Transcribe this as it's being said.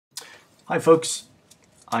Hi folks,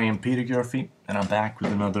 I am Peter Györffy and I'm back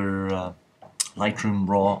with another Lightroom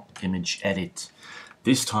raw image edit.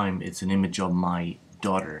 This time it's an image of my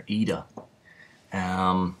daughter Ida.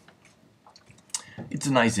 It's a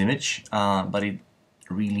nice image, but it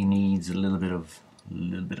really needs a little bit of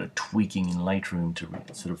tweaking in Lightroom to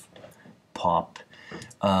sort of pop.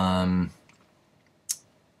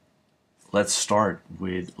 Let's start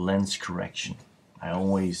with lens correction. Not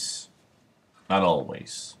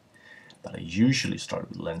always, but I usually start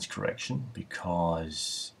with lens correction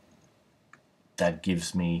because that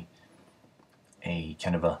gives me a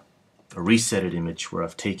kind of a resetted image where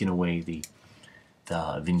I've taken away the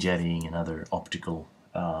vignetting and other optical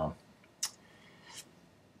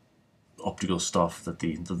stuff that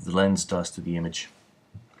the lens does to the image.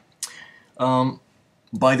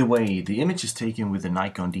 By the way, the image is taken with a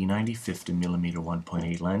Nikon D90 50mm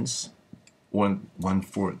 1.8 lens,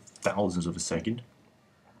 1/4000th of a second,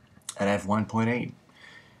 at f1.8.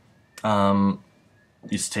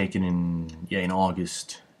 It's taken in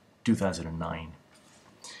August 2009.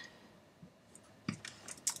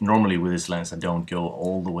 Normally with this lens I don't go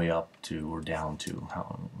all the way up to or down to,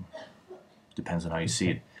 depends on how you see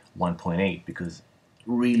it, 1.8, because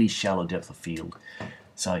really shallow depth of field.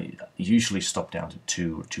 So I usually stop down to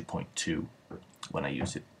 2 or 2.2 when I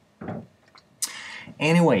use it.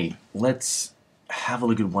 Anyway, let's have a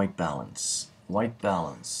look at white balance. White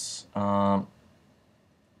balance. I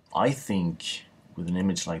think with an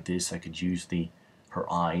image like this I could use her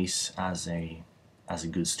eyes as a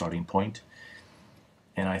good starting point,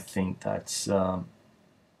 and I think that's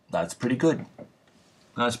pretty good.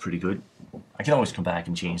 That's pretty good. I can always come back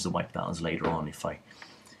and change the white balance later on if I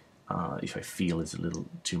feel it's a little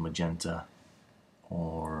too magenta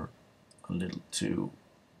or a little too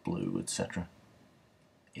blue, etc.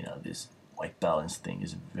 You know, this white balance thing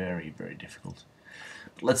is very, very difficult.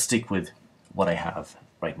 But let's stick with what I have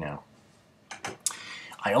right now.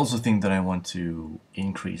 I also think that I want to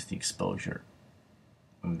increase the exposure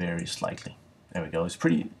very slightly. There we go. It's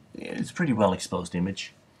pretty well exposed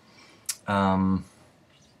image.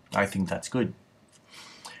 I think that's good.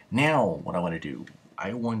 Now what I want to do,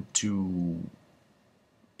 I want to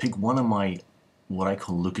pick one of my what I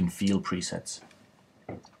call look and feel presets,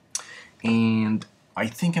 and I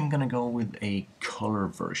think I'm gonna go with a color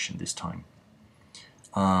version this time.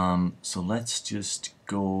 So let's just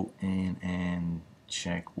go in and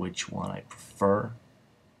check which one I prefer.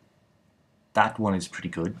 That one is pretty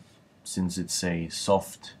good since it's a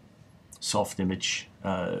soft image.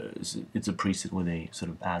 It's a preset with a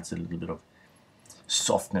sort of adds a little bit of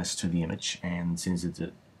softness to the image, and since it's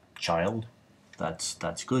a child,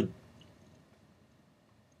 that's good.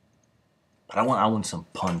 But I want some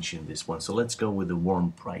punch in this one, so let's go with the warm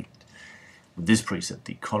bright. With this preset,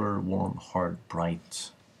 the color warm hard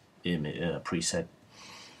bright preset,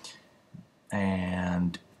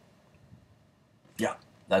 and yeah,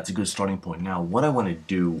 that's a good starting point. Now what I want to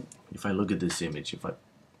do, if I look at this image, if I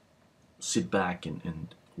sit back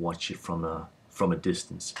and watch it from a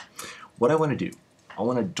distance, what I want to do, I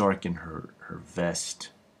want to darken her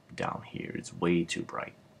vest down here. It's way too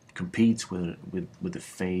bright. It competes with the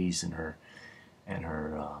face and her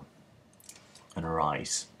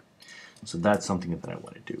eyes. So that's something that I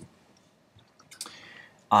want to do.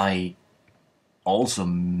 I also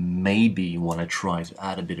maybe want to try to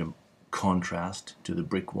add a bit of contrast to the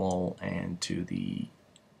brick wall and to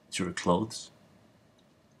her clothes.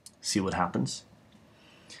 See what happens.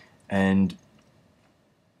 And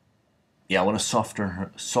yeah, I want to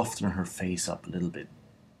soften her face up a little bit,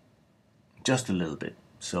 just a little bit.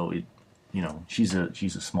 So it, you know, she's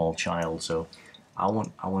a small child, so I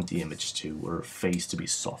want the image to, or her face to be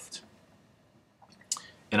soft.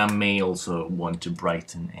 And I may also want to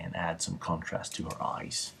brighten and add some contrast to her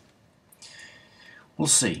eyes. We'll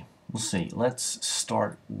see. We'll see. Let's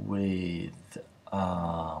start with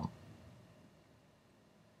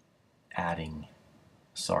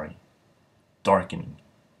darkening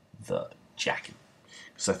the jacket,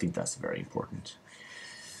 because I think that's very important.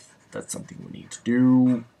 That's something we need to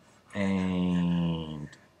do. And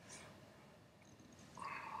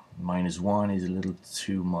 -1 is a little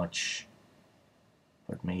too much,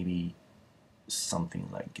 but maybe something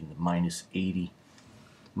like in the -080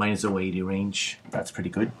 range. That's pretty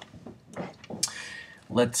good.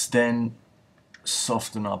 Let's then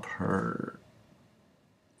soften up her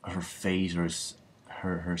face, or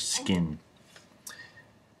her skin,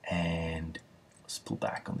 and let's pull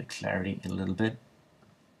back on the clarity a little bit.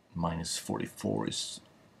 -44 is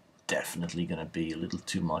definitely gonna be a little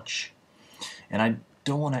too much, and I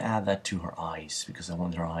don't want to add that to her eyes because I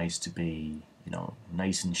want her eyes to be, you know,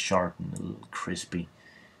 nice and sharp and a little crispy.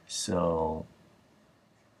 So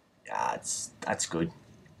yeah, that's good.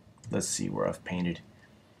 Let's see where I've painted.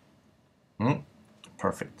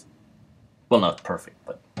 Perfect. Well, not perfect,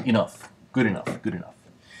 but enough. Good enough. Good enough.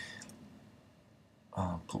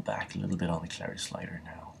 Pull back a little bit on the clarity slider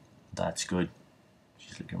now. That's good.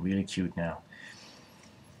 She's looking really cute now.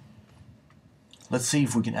 Let's see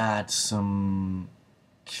if we can add some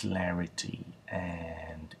clarity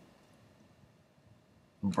and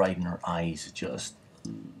brighten her eyes just a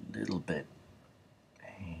little bit.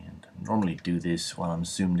 And I normally do this while I'm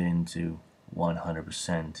zoomed into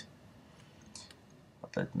 100%.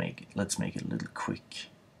 But let's make it a little quick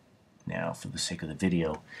now for the sake of the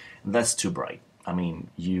video. And that's too bright. I mean,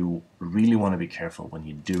 you really want to be careful when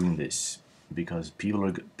you're doing this, because people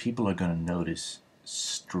are going to notice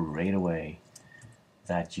straight away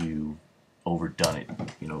that you overdone it.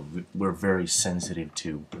 You know, we're very sensitive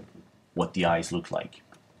to what the eyes look like,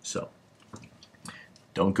 so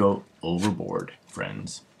don't go overboard,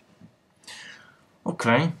 friends.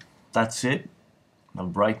 Okay, that's it.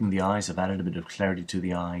 I've brightened the eyes. I've added a bit of clarity to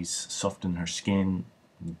the eyes, softened her skin,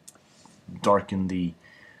 darkened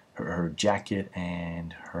her jacket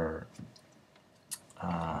and her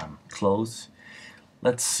clothes.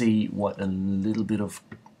 Let's see what a little bit of,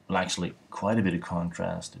 well, actually quite a bit of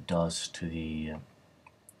contrast it does to the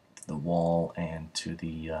wall and to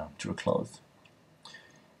her clothes.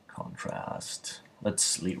 Contrast.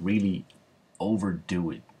 Let's really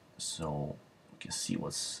overdo it so we can see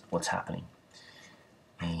what's happening,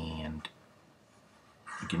 and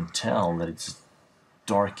you can tell that it's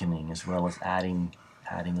darkening as well as adding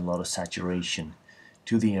a lot of saturation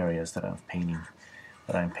to the areas that I'm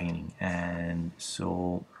painting. And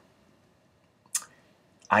so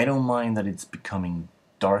I don't mind that it's becoming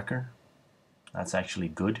darker. That's actually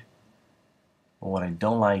good. But what I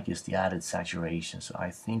don't like is the added saturation, so I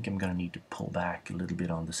think I'm gonna need to pull back a little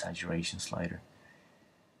bit on the saturation slider.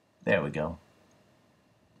 There we go.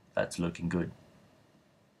 That's looking good.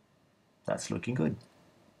 That's looking good.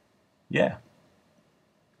 Yeah.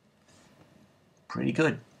 Pretty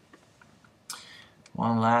good.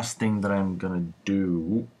 One last thing that I'm gonna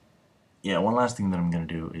do. Yeah, one last thing that I'm gonna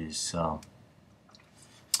do is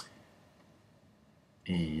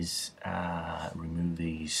remove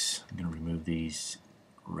these. I'm gonna remove these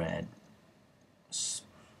red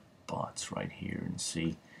spots right here and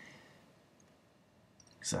see,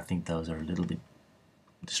 because I think those are a little bit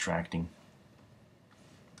distracting.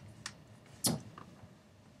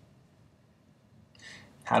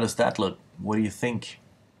 How does that look? What do you think?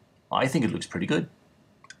 I think it looks pretty good.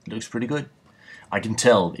 It looks pretty good. I can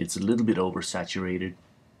tell it's a little bit oversaturated.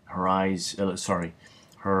 Her eyes, sorry,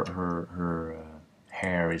 her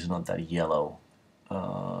hair is not that yellow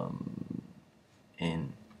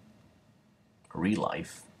in real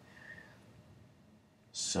life.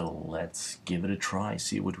 So let's give it a try,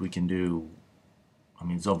 see what we can do. I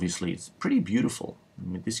mean, it's pretty beautiful. I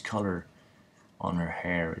mean, this color on her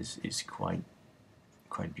hair is quite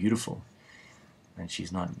beautiful, and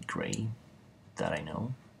she's not gray, that I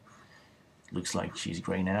know. Looks like she's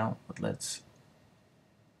gray now, but that's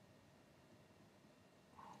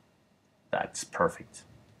perfect.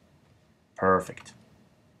 Perfect.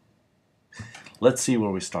 Let's see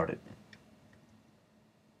where we started.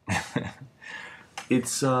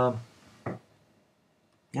 It's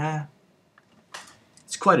yeah,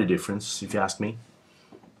 it's quite a difference if you ask me.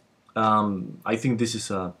 I think this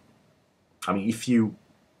is I mean, if you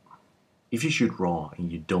shoot RAW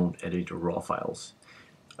and you don't edit your RAW files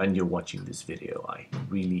and you're watching this video, I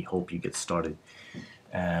really hope you get started,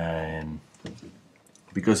 and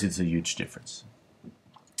because it's a huge difference.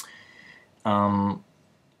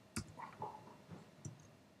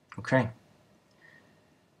 Okay.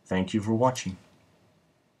 Thank you for watching.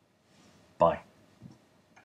 Bye.